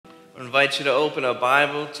I invite you to open a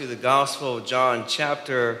Bible to the Gospel of John,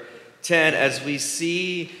 chapter 10, as we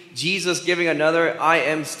see Jesus giving another I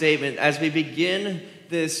am statement. As we begin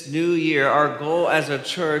this new year, our goal as a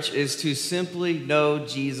church is to simply know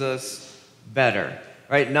Jesus better,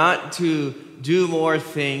 right? Not to do more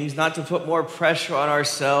things, not to put more pressure on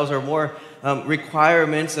ourselves or more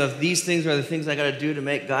requirements of these things are the things I got to do to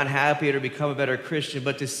make God happy or to become a better Christian,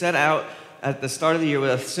 but to set out at the start of the year with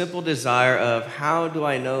a simple desire of how do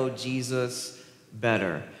I know Jesus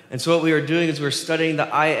better? And so what we are doing is we're studying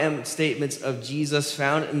the I am statements of Jesus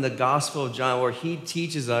found in the Gospel of John, where he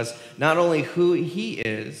teaches us not only who he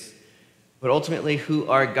is, but ultimately who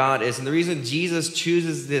our God is. And the reason Jesus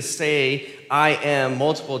chooses to say I am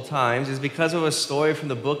multiple times is because of a story from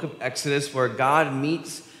the book of Exodus where God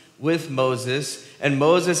meets with Moses, and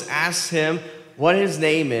Moses asks him what his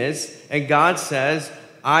name is, and God says,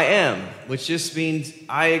 I am, which just means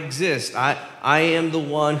I exist. I am the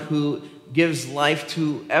one who gives life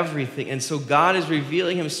to everything. And so God is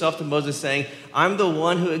revealing himself to Moses saying, I'm the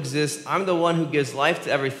one who exists. I'm the one who gives life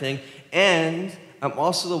to everything. And I'm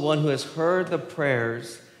also the one who has heard the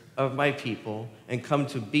prayers of my people and come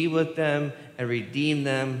to be with them and redeem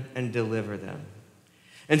them and deliver them.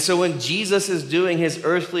 And so when Jesus is doing his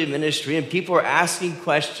earthly ministry and people are asking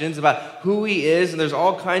questions about who he is, and there's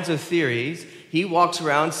all kinds of theories, he walks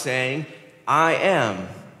around saying, I am,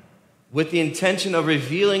 with the intention of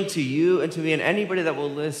revealing to you and to me and anybody that will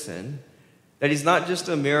listen that he's not just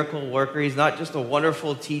a miracle worker, he's not just a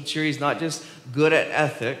wonderful teacher, he's not just good at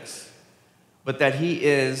ethics, but that he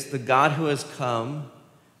is the God who has come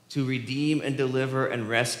to redeem and deliver and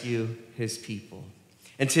rescue his people.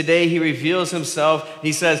 And today he reveals himself.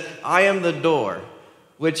 He says, I am the door,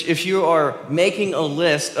 which if you are making a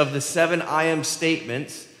list of the 7 I am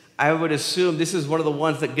statements, I would assume this is one of the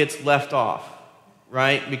ones that gets left off,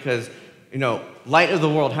 right? Because, light of the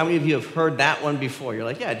world, how many of you have heard that one before? You're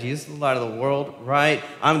like, yeah, Jesus is the light of the world, right?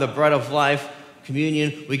 I'm the bread of life,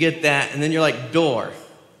 communion, we get that. And then you're like, door.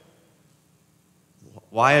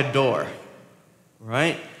 Why a door,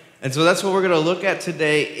 right? And so that's what we're going to look at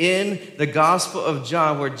today in the Gospel of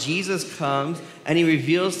John, where Jesus comes and he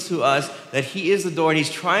reveals to us that he is the door, and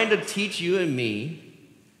he's trying to teach you and me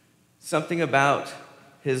something about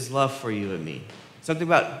his love for you and me, something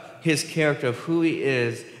about his character of who he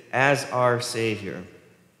is as our Savior.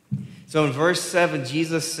 So in verse 7,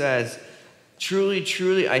 Jesus says, truly,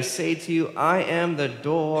 truly, I say to you, I am the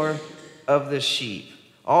door of the sheep.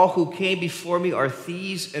 All who came before me are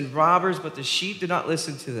thieves and robbers, but the sheep did not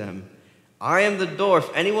listen to them. I am the door.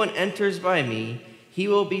 If anyone enters by me, he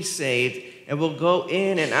will be saved and will go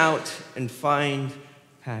in and out and find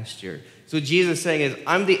pasture. So Jesus is saying is,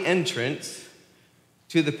 I'm the entrance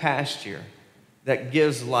to the pasture that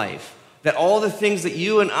gives life. That all the things that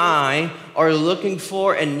you and I are looking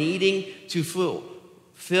for and needing to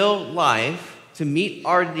fill life, to meet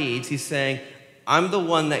our needs, he's saying, I'm the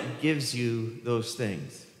one that gives you those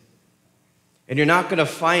things. And you're not going to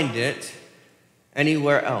find it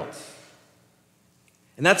anywhere else.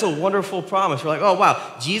 And that's a wonderful promise. We're like, oh,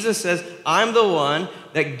 wow. Jesus says, I'm the one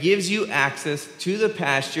that gives you access to the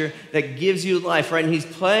pasture, that gives you life, right? And he's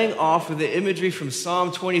playing off of the imagery from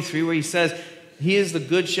Psalm 23 where he says, he is the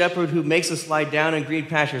good shepherd who makes us lie down in green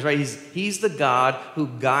pastures, right? He's the God who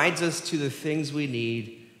guides us to the things we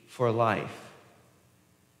need for life.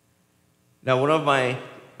 Now, one of my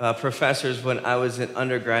professors when I was in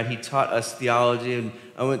undergrad, he taught us theology, and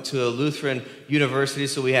I went to a Lutheran university,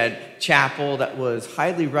 so we had chapel that was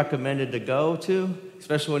highly recommended to go to,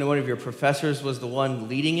 especially when one of your professors was the one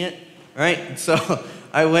leading it, right? And so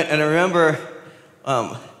I went, and I remember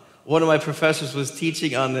one of my professors was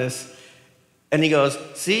teaching on this, and he goes,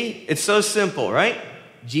 see, it's so simple, right?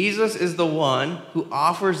 Jesus is the one who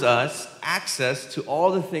offers us access to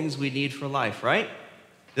all the things we need for life, right?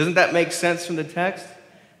 Doesn't that make sense from the text?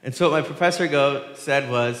 And so what my professor said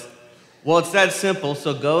was, well, it's that simple,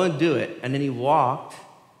 so go and do it. And then he walked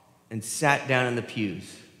and sat down in the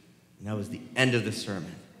pews. And that was the end of the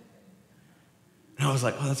sermon. And I was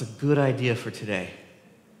like, oh, that's a good idea for today.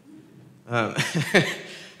 I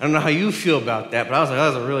don't know how you feel about that, but I was like,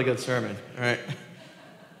 that was a really good sermon, all right?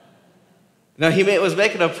 Now, he was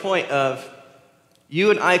making a point of, you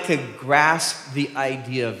and I could grasp the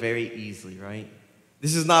idea very easily, right?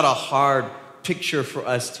 This is not a hard picture for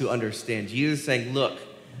us to understand. Jesus is saying, look,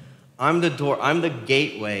 I'm the door, I'm the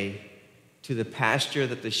gateway to the pasture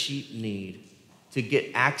that the sheep need to get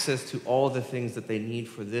access to all the things that they need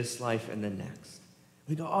for this life and the next.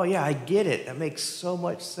 We go, oh yeah, I get it. That makes so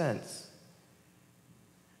much sense.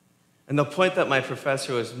 And the point that my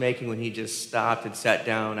professor was making when he just stopped and sat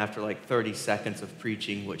down after like 30 seconds of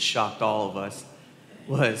preaching, which shocked all of us,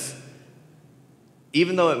 was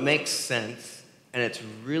even though it makes sense and it's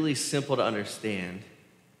really simple to understand,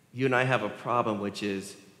 you and I have a problem, which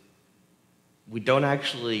is we don't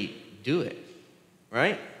actually do it,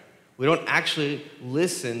 right? We don't actually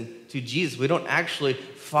listen to Jesus. We don't actually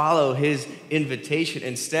follow his invitation.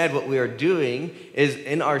 Instead, what we are doing is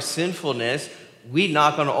in our sinfulness, we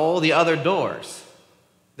knock on all the other doors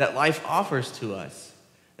that life offers to us.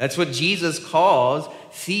 That's what Jesus calls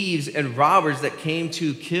thieves and robbers that came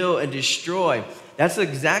to kill and destroy. That's the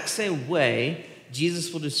exact same way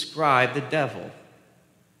Jesus will describe the devil,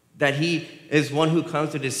 that he is one who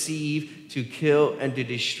comes to deceive, to kill, and to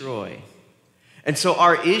destroy. And so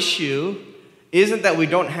our issue isn't that we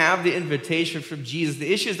don't have the invitation from Jesus.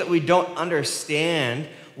 The issue is that we don't understand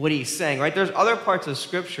what he's saying, right? There's other parts of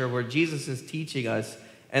Scripture where Jesus is teaching us,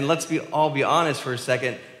 and all be honest for a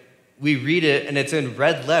second. We read it, and it's in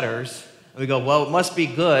red letters, and we go, well, it must be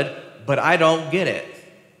good, but I don't get it,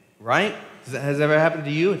 right? Has it ever happened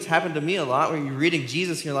to you? It's happened to me a lot, where you're reading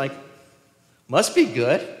Jesus, and you're like, must be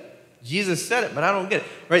good. Jesus said it, but I don't get it,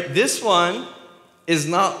 right? This one is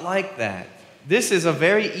not like that. This is a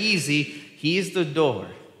very easy, he's the door.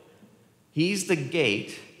 He's the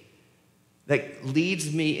gate that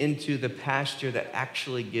leads me into the pasture that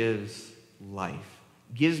actually gives life,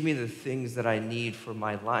 gives me the things that I need for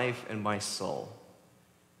my life and my soul.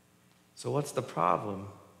 So what's the problem?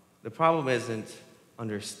 The problem isn't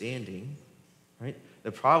understanding, right?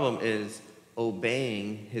 The problem is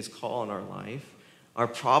obeying his call in our life. Our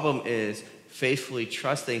problem is faithfully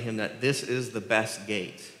trusting him that this is the best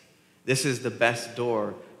gate. This is the best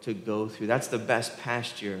door to go through. That's the best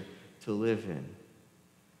pasture to live in.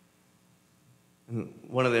 And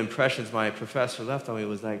one of the impressions my professor left on me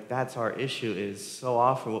was like, that's our issue, is so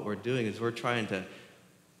often what we're doing is we're trying to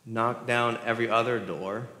knock down every other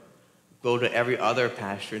door, go to every other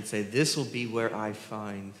pasture and say, this will be where I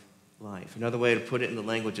find life. Another way to put it in the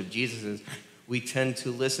language of Jesus is we tend to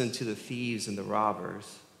listen to the thieves and the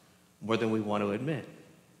robbers more than we want to admit.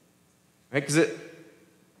 Right? Because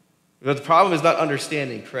the problem is not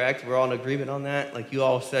understanding, correct? We're all in agreement on that? Like you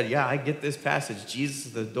all said, yeah, I get this passage. Jesus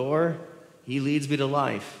is the door. He leads me to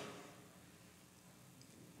life.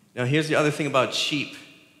 Now, here's the other thing about sheep,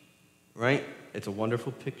 right? It's a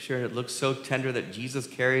wonderful picture, and it looks so tender that Jesus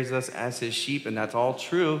carries us as his sheep, and that's all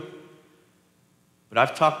true.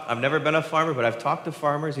 But I've never been a farmer, but I've talked to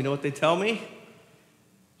farmers. You know what they tell me?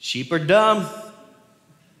 Sheep are dumb,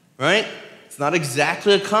 right? It's not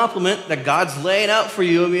exactly a compliment that God's laying out for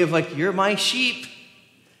you and me of like, you're my sheep,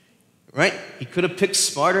 right? He could have picked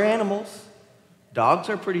smarter animals. Dogs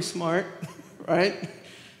are pretty smart, right?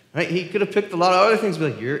 Right? He could have picked a lot of other things,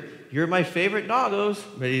 but like, you're my favorite doggos,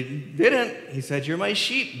 but he didn't. He said, you're my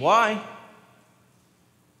sheep. Why?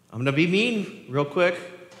 I'm going to be mean real quick.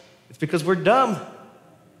 It's because we're dumb,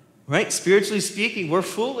 right? Spiritually speaking, we're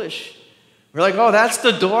foolish. We're like, oh, that's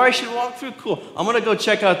the door I should walk through? Cool. I'm going to go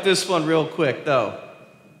check out this one real quick, though,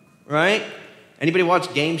 right? Anybody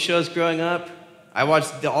watch game shows growing up? I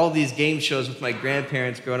watched all these game shows with my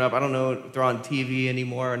grandparents growing up. I don't know if they're on TV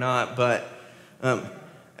anymore or not, but,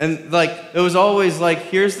 and like, it was always like,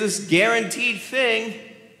 here's this guaranteed thing,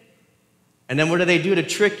 and then what do they do to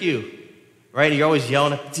trick you, right? And you're always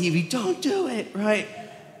yelling at the TV, don't do it, right?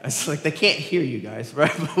 It's like, they can't hear you guys,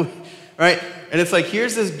 right? Right? And it's like,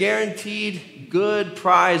 here's this guaranteed good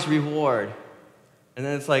prize reward. And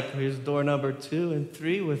then it's like, here's door number 2 and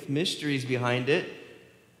 3 with mysteries behind it.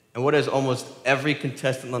 And what does almost every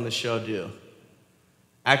contestant on the show do?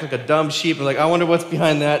 Act like a dumb sheep and like, I wonder what's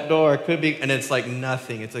behind that door. It could be, and it's like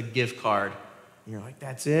nothing. It's a gift card. And you're like,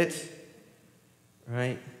 that's it?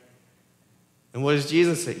 Right? And what does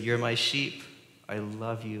Jesus say? You're my sheep. I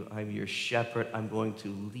love you. I'm your shepherd. I'm going to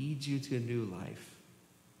lead you to a new life.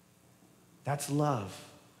 That's love.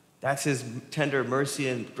 That's his tender mercy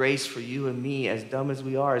and grace for you and me, as dumb as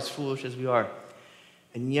we are, as foolish as we are.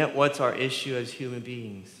 And yet, what's our issue as human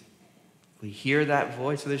beings? We hear that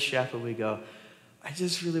voice of the shepherd, we go, I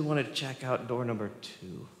just really want to check out door number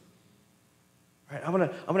 2. Right? I'm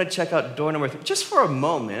gonna check out door number 3, just for a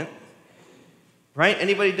moment. Right?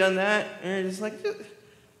 Anybody done that? And it's like,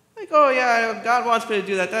 oh yeah, God wants me to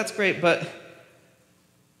do that. That's great, but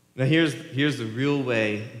now here's the real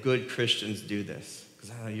way good Christians do this,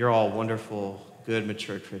 because you're all wonderful, good,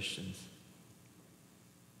 mature Christians.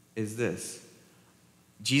 Is this: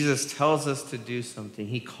 Jesus tells us to do something.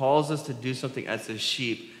 He calls us to do something as his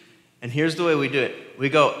sheep. And here's the way we do it. We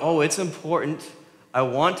go, oh, it's important. I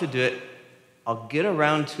want to do it. I'll get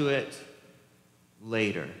around to it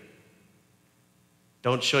later.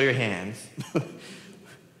 Don't show your hands.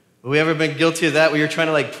 Have we ever been guilty of that where you're trying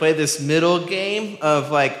to like play this middle game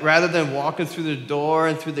of like rather than walking through the door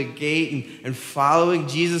and through the gate and following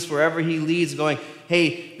Jesus wherever he leads, going,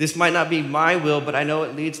 hey, this might not be my will, but I know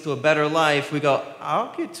it leads to a better life. We go,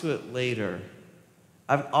 I'll get to it later.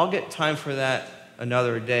 I'll get time for that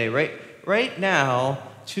another day. Right now,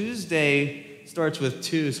 Tuesday starts with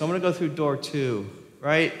 2, so I'm going to go through door 2,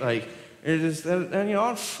 right? Like, and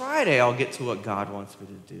on Friday, I'll get to what God wants me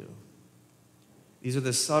to do. These are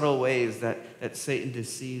the subtle ways that Satan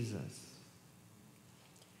deceives us.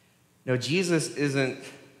 No, Jesus isn't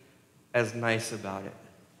as nice about it,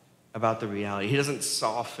 about the reality. He doesn't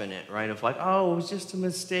soften it, right? Of like, oh, it was just a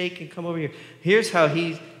mistake and come over here. Here's how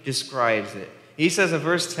he describes it. He says in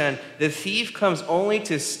verse 10, the thief comes only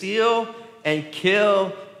to steal and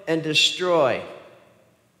kill and destroy.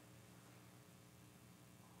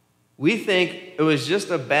 We think it was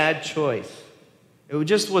just a bad choice. It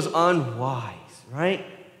just was unwise. Right?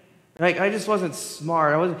 Like, I just wasn't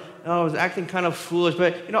smart. I was acting kind of foolish,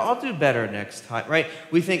 but, I'll do better next time, right?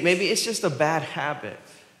 We think maybe it's just a bad habit.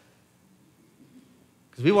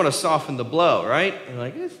 Because we want to soften the blow, right? And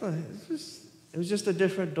like, it was just a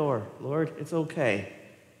different door, Lord. It's okay.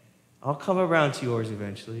 I'll come around to yours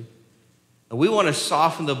eventually. And we want to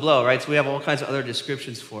soften the blow, right? So we have all kinds of other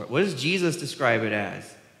descriptions for it. What does Jesus describe it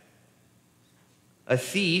as? A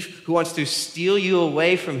thief who wants to steal you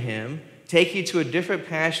away from him, take you to a different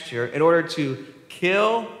pasture in order to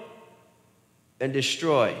kill and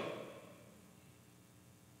destroy.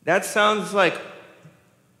 That sounds like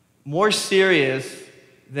more serious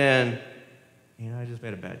than, I just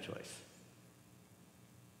made a bad choice.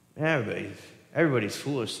 Everybody's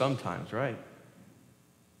foolish sometimes, right?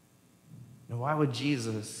 Now, why would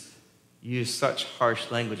Jesus use such harsh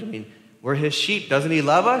language? I mean, we're his sheep. Doesn't he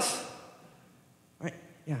love us? Right?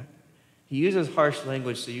 Yeah. He uses harsh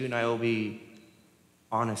language so you and I will be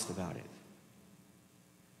honest about it.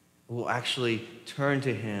 We'll actually turn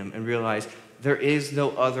to him and realize there is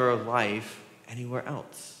no other life anywhere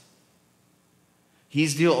else.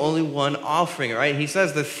 He's the only one offering it, right? He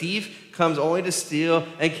says the thief comes only to steal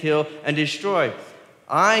and kill and destroy.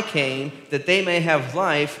 I came that they may have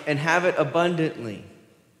life and have it abundantly.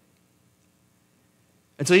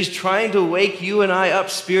 And so he's trying to wake you and I up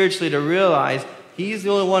spiritually to realize he's the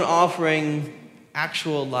only one offering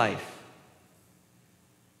actual life.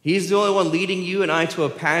 He's the only one leading you and I to a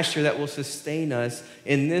pasture that will sustain us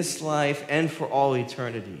in this life and for all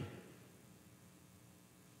eternity.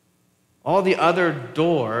 All the other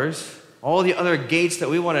doors, all the other gates that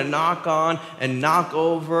we want to knock on and knock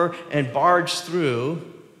over and barge through,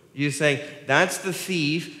 you're saying, that's the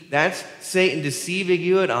thief, that's Satan deceiving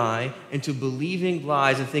you and I into believing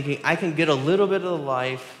lies and thinking, I can get a little bit of the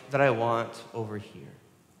life that I want over here.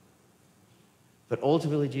 But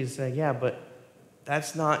ultimately, Jesus is saying, yeah, but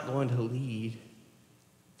that's not going to lead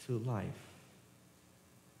to life.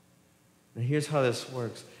 Now, here's how this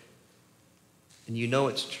works. And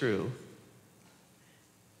it's true.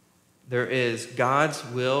 There is God's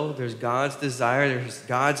will, there's God's desire, there's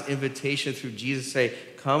God's invitation through Jesus to say,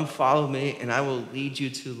 come follow me and I will lead you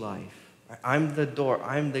to life. I'm the door,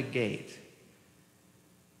 I'm the gate.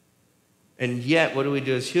 And yet, what do we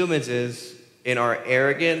do as humans is, in our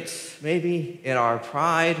arrogance, maybe, in our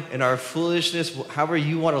pride, in our foolishness, however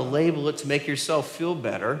you want to label it to make yourself feel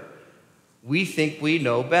better, we think we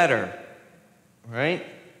know better, right?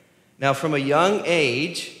 Now, from a young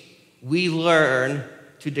age, we learn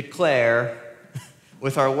to declare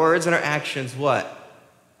with our words and our actions what?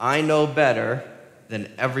 I know better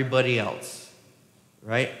than everybody else,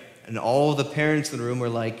 right? And all the parents in the room were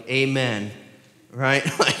like, amen, right?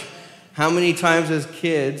 Like, how many times as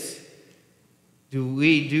kids do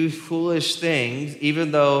we do foolish things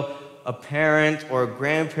even though a parent or a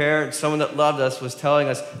grandparent, someone that loved us, was telling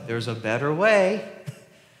us there's a better way,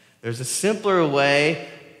 there's a simpler way,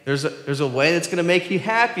 there's a way that's going to make you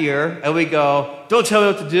happier, and we go, don't tell me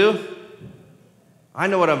what to do. I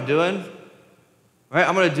know what I'm doing, right?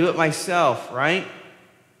 I'm going to do it myself, right?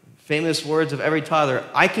 Famous words of every toddler,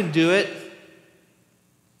 I can do it.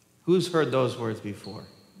 Who's heard those words before?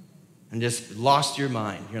 And just lost your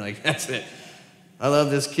mind. You're like, that's it. I love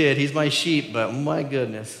this kid. He's my sheep, but my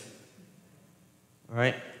goodness. All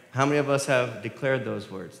right? How many of us have declared those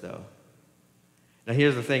words, though? Now,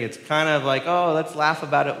 here's the thing. It's kind of like, oh, let's laugh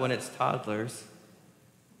about it when it's toddlers.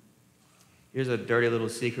 Here's a dirty little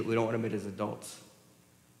secret we don't want to admit as adults.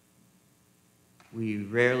 We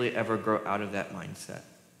rarely ever grow out of that mindset.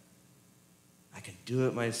 I can do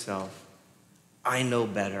it myself. I know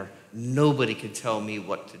better. Nobody can tell me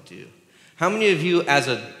what to do. How many of you as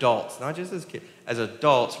adults, not just as kids, as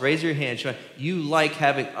adults, raise your hand, show you like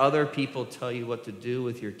having other people tell you what to do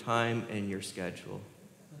with your time and your schedule?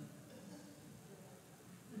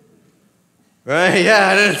 Right?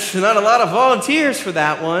 Yeah, there's not a lot of volunteers for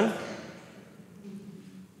that one.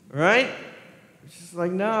 Right? It's just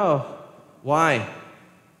like, no. Why?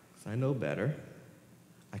 Because I know better.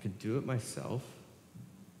 I can do it myself.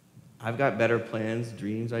 I've got better plans,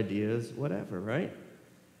 dreams, ideas, whatever, right?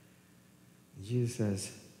 Jesus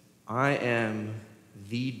says, I am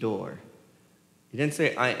the door. He didn't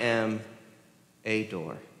say, I am a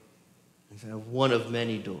door. He said, one of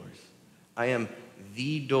many doors. I am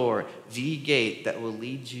the door, the gate that will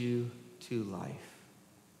lead you to life.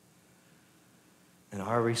 And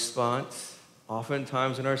our response,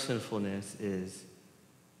 oftentimes in our sinfulness, is,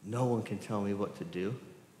 no one can tell me what to do.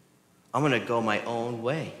 I'm going to go my own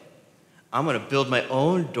way. I'm going to build my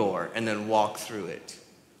own door and then walk through it.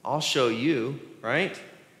 I'll show you, right?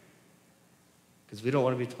 Because we don't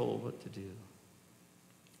want to be told what to do.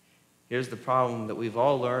 Here's the problem that we've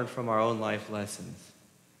all learned from our own life lessons.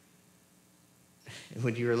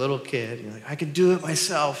 When you're a little kid, you're like, I can do it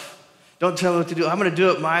myself. Don't tell me what to do. I'm going to do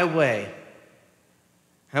it my way.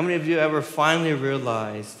 How many of you ever finally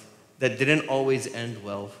realized that didn't always end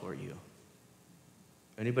well for you?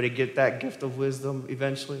 Anybody get that gift of wisdom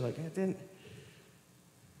eventually? Like, it didn't.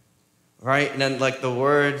 Right? And then like the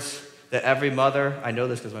words that every mother, I know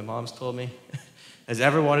this because my mom's told me, has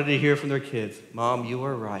ever wanted to hear from their kids. Mom, you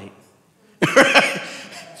were right.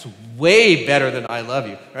 It's way better than I love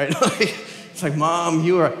you, right? It's like, Mom,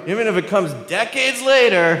 you are, even if it comes decades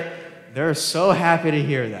later, they're so happy to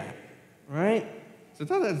hear that, right? So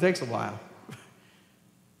it takes a while.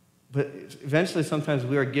 But eventually, sometimes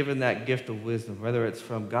we are given that gift of wisdom, whether it's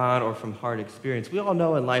from God or from hard experience. We all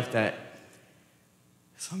know in life that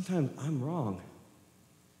sometimes I'm wrong.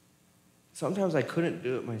 Sometimes I couldn't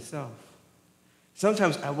do it myself.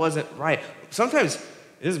 Sometimes I wasn't right. Sometimes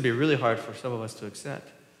this would be really hard for some of us to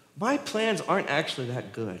accept. My plans aren't actually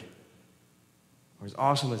that good or as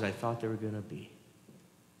awesome as I thought they were going to be.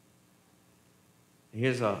 And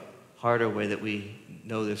here's a harder way that we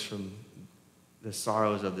know this from the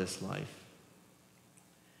sorrows of this life.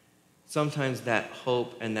 Sometimes that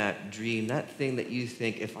hope and that dream, that thing that you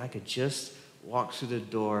think, if I could just walk through the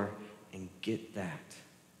door and get that,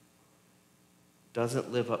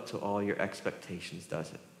 doesn't live up to all your expectations,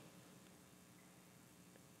 does it?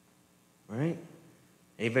 Right?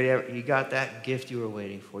 Anybody ever, you got that gift you were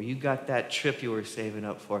waiting for. You got that trip you were saving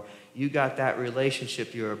up for. You got that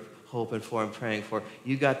relationship you were hoping for and praying for.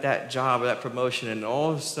 You got that job or that promotion, and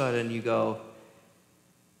all of a sudden you go,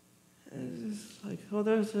 it's like, oh,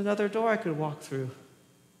 there's another door I could walk through.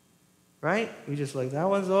 Right? We just like, that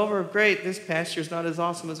one's over. Great, this pasture's not as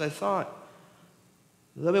awesome as I thought.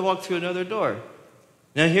 Let me walk through another door.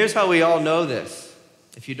 Now, here's how we all know this.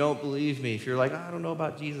 If you don't believe me, if you're like, I don't know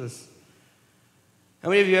about Jesus. How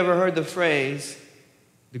many of you ever heard the phrase,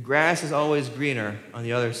 the grass is always greener on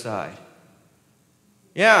the other side?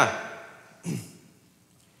 Yeah.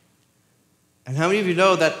 And how many of you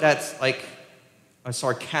know that that's like a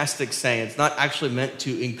sarcastic saying? It's not actually meant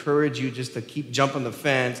to encourage you just to keep jumping the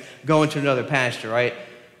fence, going to another pasture, right?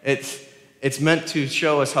 It's meant to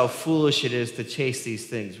show us how foolish it is to chase these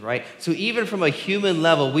things, right? So even from a human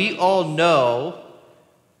level, we all know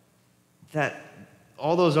that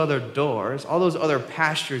all those other doors, all those other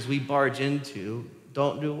pastures we barge into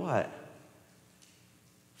don't do what?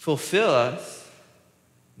 Fulfill us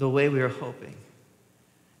the way we are hoping.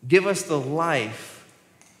 Give us the life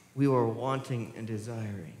we were wanting and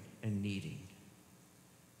desiring and needing.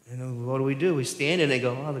 And then what do? We stand in it and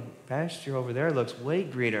go, oh, the pasture over there looks way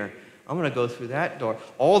greener. I'm going to go through that door.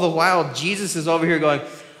 All the while, Jesus is over here going,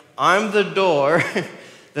 I'm the door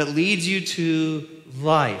that leads you to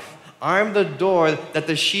life. I'm the door that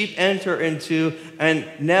the sheep enter into and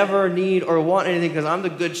never need or want anything because I'm the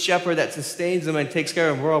good shepherd that sustains them and takes care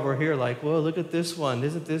of them. We're over here like, well, look at this one.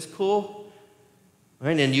 Isn't this cool?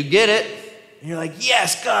 Right? And you get it. And you're like,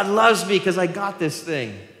 yes, God loves me because I got this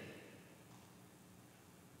thing.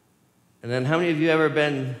 And then how many of you ever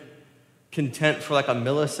been content for like a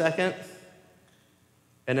millisecond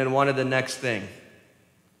and then wanted the next thing?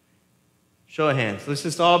 Show of hands. Let's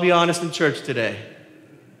just all be honest in church today.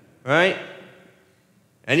 Right?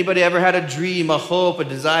 Anybody ever had a dream, a hope, a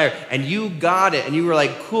desire, and you got it, and you were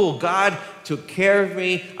like, cool, God took care of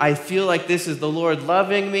me. I feel like this is the Lord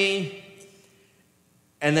loving me.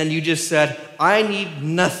 And then you just said, I need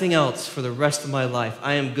nothing else for the rest of my life.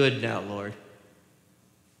 I am good now, Lord.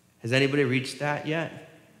 Has anybody reached that yet?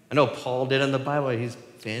 I know Paul did in the Bible. He's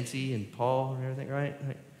fancy and Paul and everything, right?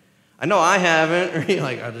 I know I haven't. Or you're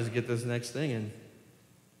like, I'll just get this next thing and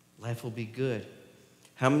life will be good.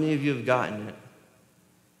 How many of you have gotten it?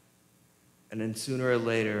 And then sooner or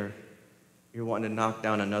later, you're wanting to knock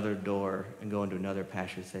down another door and go into another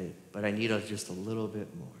pasture and say, but I need just a little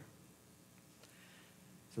bit more.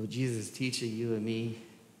 So what Jesus is teaching you and me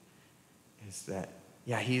is that,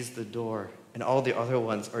 yeah, he's the door, and all the other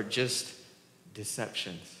ones are just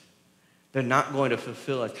deceptions. They're not going to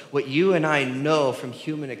fulfill us. What you and I know from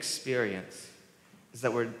human experience is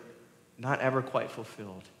that we're not ever quite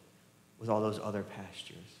fulfilled with all those other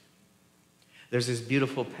pastures. There's this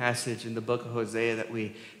beautiful passage in the book of Hosea that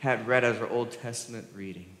we had read as our Old Testament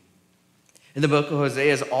reading. And the book of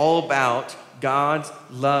Hosea is all about God's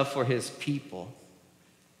love for his people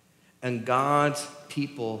and God's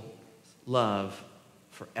people's love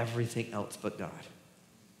for everything else but God.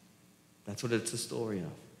 That's what it's a story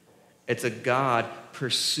of. It's a God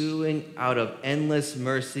pursuing out of endless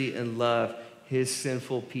mercy and love his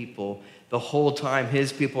sinful people. The whole time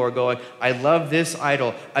his people are going, I love this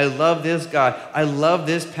idol. I love this God. I love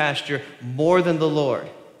this pasture more than the Lord.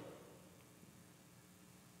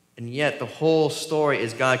 And yet the whole story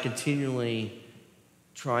is God continually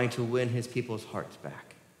trying to win his people's hearts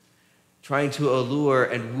back, trying to allure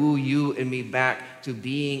and woo you and me back to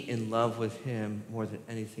being in love with him more than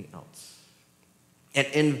anything else. And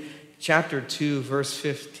in chapter 2, verse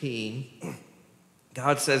 15,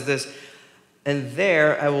 God says this, and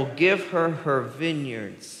there I will give her her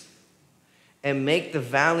vineyards and make the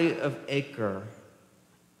valley of Achor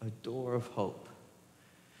a door of hope.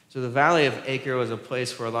 So the valley of Achor was a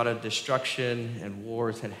place where a lot of destruction and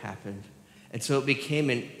wars had happened. And so it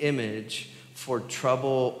became an image for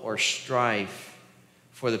trouble or strife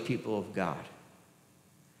for the people of God.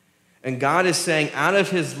 And God is saying, out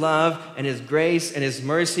of his love and his grace and his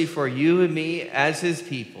mercy for you and me as his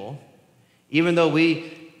people, even though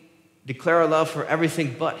we declare our love for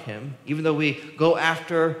everything but him, even though we go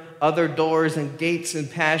after other doors and gates and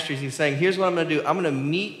pastures, he's saying, here's what I'm going to do. I'm going to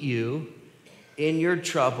meet you in your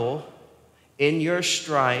trouble, in your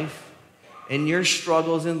strife, in your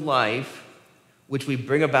struggles in life, which we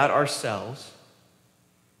bring about ourselves.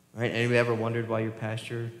 Right? Anybody ever wondered why your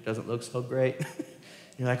pasture doesn't look so great?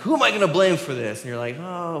 You're like, who am I going to blame for this? And you're like,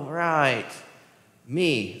 oh, right.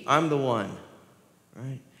 Me. I'm the one. Right?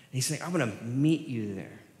 And he's saying, I'm going to meet you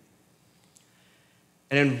there.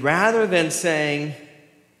 And then rather than saying,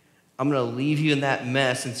 I'm going to leave you in that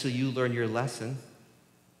mess until you learn your lesson,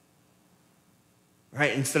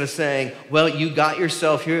 right? Instead of saying, well, you got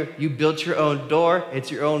yourself here, you built your own door,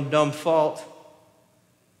 it's your own dumb fault.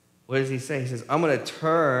 What does he say? He says, I'm going to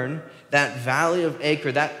turn that valley of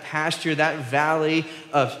Achor, that pasture, that valley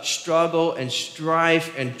of struggle and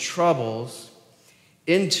strife and troubles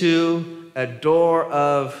into a door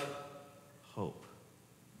of hope.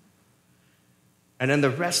 And then the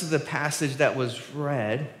rest of the passage that was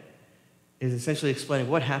read is essentially explaining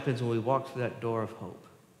what happens when we walk through that door of hope.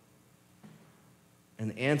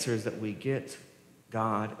 And the answer is that we get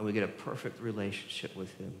God and we get a perfect relationship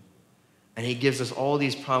with him. And he gives us all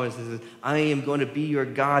these promises. I am going to be your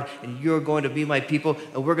God, and you're going to be my people,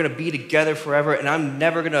 and we're going to be together forever, and I'm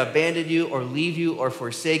never going to abandon you or leave you or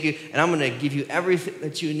forsake you, and I'm going to give you everything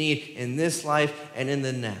that you need in this life and in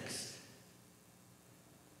the next.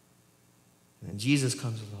 And then Jesus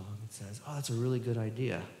comes along and says, oh, that's a really good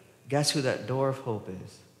idea. Guess who that door of hope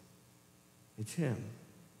is? It's him.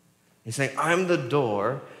 He's saying, I'm the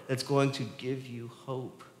door that's going to give you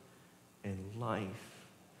hope and life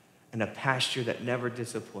and a pasture that never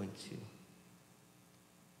disappoints you.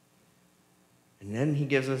 And then he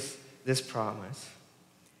gives us this promise.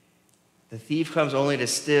 The thief comes only to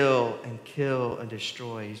steal and kill and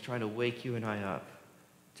destroy. He's trying to wake you and I up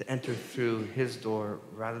to enter through his door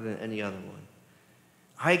rather than any other one.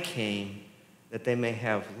 I came that they may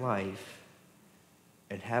have life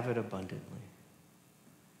and have it abundantly.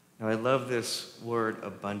 Now, I love this word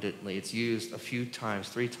abundantly. It's used a few times,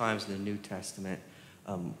 3 times in the New Testament,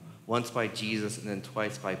 once by Jesus and then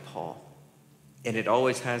twice by Paul. And it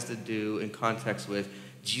always has to do in context with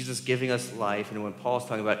Jesus giving us life. And when Paul's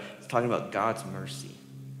talking about, it's talking about God's mercy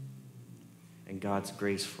and God's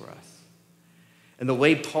grace for us. And the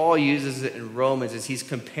way Paul uses it in Romans is he's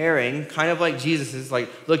comparing, kind of like Jesus is like,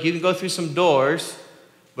 look, you can go through some doors,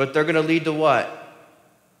 but they're going to lead to what?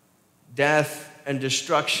 Death and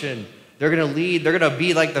destruction. They're going to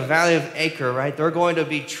be like the valley of Achor, right? They're going to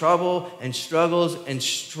be trouble and struggles and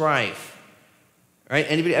strife, right?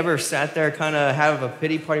 Anybody ever sat there kind of have a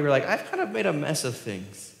pity party? We're like, I've kind of made a mess of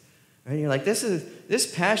things, right? You're like,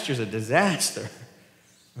 this pasture's a disaster,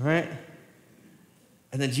 right?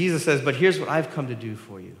 And then Jesus says, but here's what I've come to do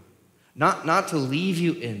for you. Not to leave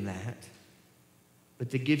you in that, but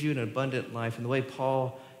to give you an abundant life. And the way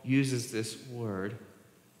Paul uses this word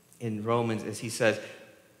in Romans is he says,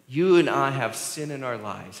 you and I have sin in our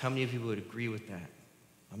lives. How many of you would agree with that?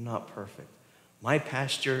 I'm not perfect. My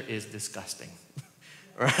pasture is disgusting,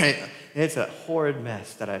 right? It's a horrid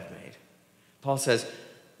mess that I've made. Paul says,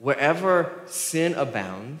 wherever sin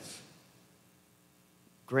abounds,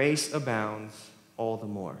 grace abounds all the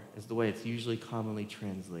more, is the way it's usually commonly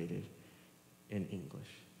translated in English.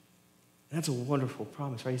 And that's a wonderful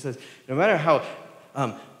promise, right? He says, no matter how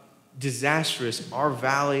disastrous our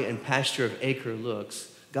valley and pasture of Acre looks,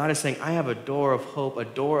 God is saying, I have a door of hope, a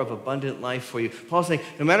door of abundant life for you. Paul's saying,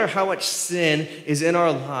 no matter how much sin is in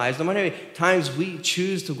our lives, no matter how many times we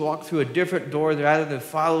choose to walk through a different door rather than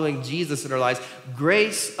following Jesus in our lives,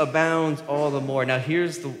 grace abounds all the more. Now,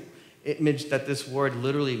 here's the image that this word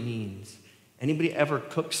literally means. Anybody ever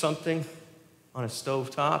cooked something on a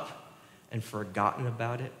stovetop and forgotten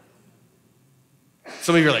about it?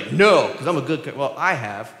 Some of you are like, no, because I'm a good cook. Well, I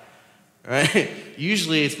have, right?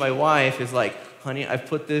 Usually it's my wife is like, honey, I've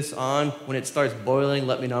put this on. When it starts boiling,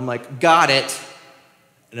 let me know. I'm like, got it.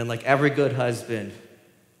 And then like every good husband,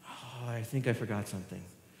 oh, I think I forgot something,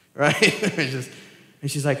 right? And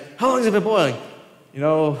she's like, how long has it been boiling? You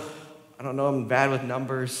know, I don't know. I'm bad with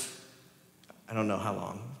numbers. I don't know how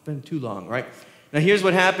long. It's been too long, right? Now here's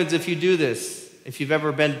what happens if you do this. If you've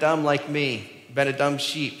ever been dumb like me, been a dumb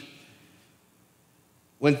sheep.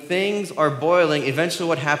 When things are boiling, eventually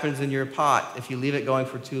what happens in your pot if you leave it going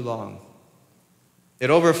for too long? It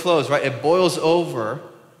overflows, right? It boils over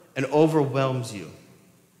and overwhelms you.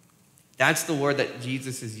 That's the word that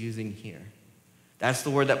Jesus is using here. That's the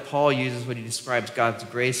word that Paul uses when he describes God's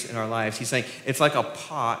grace in our lives. He's saying it's like a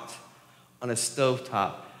pot on a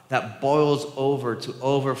stovetop that boils over to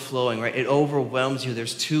overflowing, right? It overwhelms you.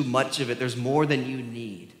 There's too much of it. There's more than you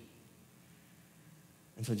need.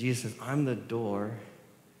 And so Jesus says, I'm the door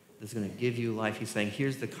that's going to give you life. He's saying,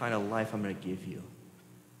 here's the kind of life I'm going to give you.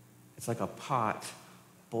 It's like a pot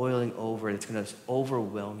boiling over, and it's going to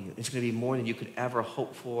overwhelm you. It's going to be more than you could ever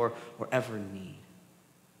hope for or ever need.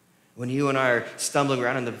 When you and I are stumbling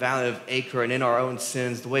around in the valley of Acre and in our own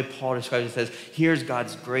sins, the way Paul describes it says, here's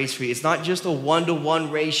God's grace for you. It's not just a 1-to-1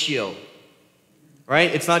 ratio, right?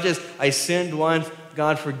 It's not just, I sinned once,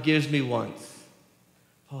 God forgives me once.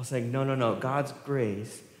 Paul's saying, no. God's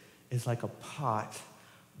grace is like a pot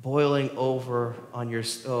boiling over on your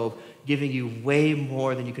stove, giving you way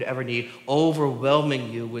more than you could ever need,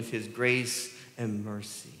 overwhelming you with his grace and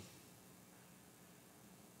mercy.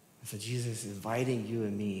 And so Jesus is inviting you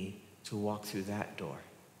and me to walk through that door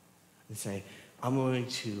and say, I'm going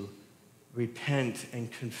to repent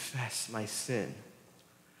and confess my sin.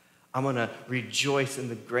 I'm going to rejoice in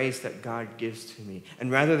the grace that God gives to me. And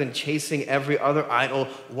rather than chasing every other idol,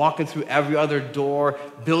 walking through every other door,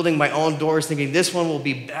 building my own doors, thinking this one will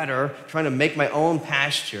be better, trying to make my own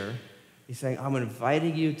pasture, he's saying, I'm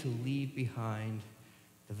inviting you to leave behind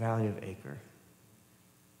the valley of Acre.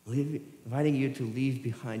 Inviting you to leave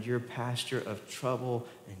behind your pasture of trouble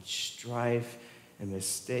and strife and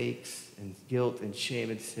mistakes and guilt and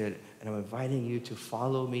shame and sin. And I'm inviting you to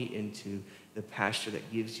follow me into the pasture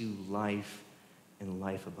that gives you life and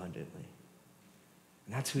life abundantly.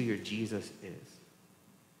 And that's who your Jesus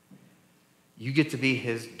is. You get to be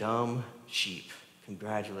his dumb sheep.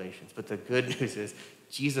 Congratulations. But the good news is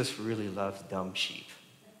Jesus really loves dumb sheep.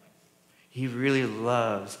 He really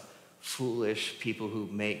loves foolish people who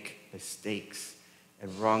make mistakes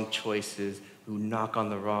and wrong choices, who knock on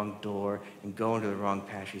the wrong door and go into the wrong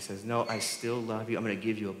pasture. He says, no, I still love you. I'm going to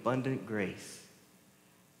give you abundant grace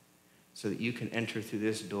so that you can enter through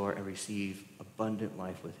this door and receive abundant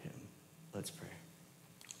life with him. Let's pray.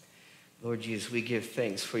 Lord Jesus, we give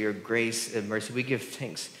thanks for your grace and mercy. We give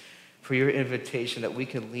thanks for your invitation that we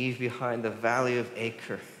can leave behind the valley of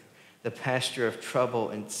Acre, the pasture of trouble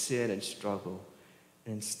and sin and struggle,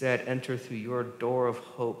 and instead enter through your door of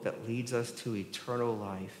hope that leads us to eternal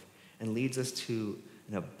life and leads us to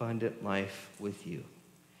an abundant life with you.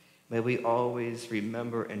 May we always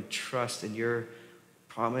remember and trust in your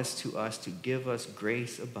promise to us to give us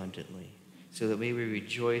grace abundantly so that may we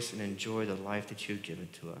rejoice and enjoy the life that you've given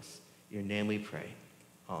to us. In your name we pray.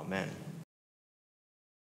 Amen.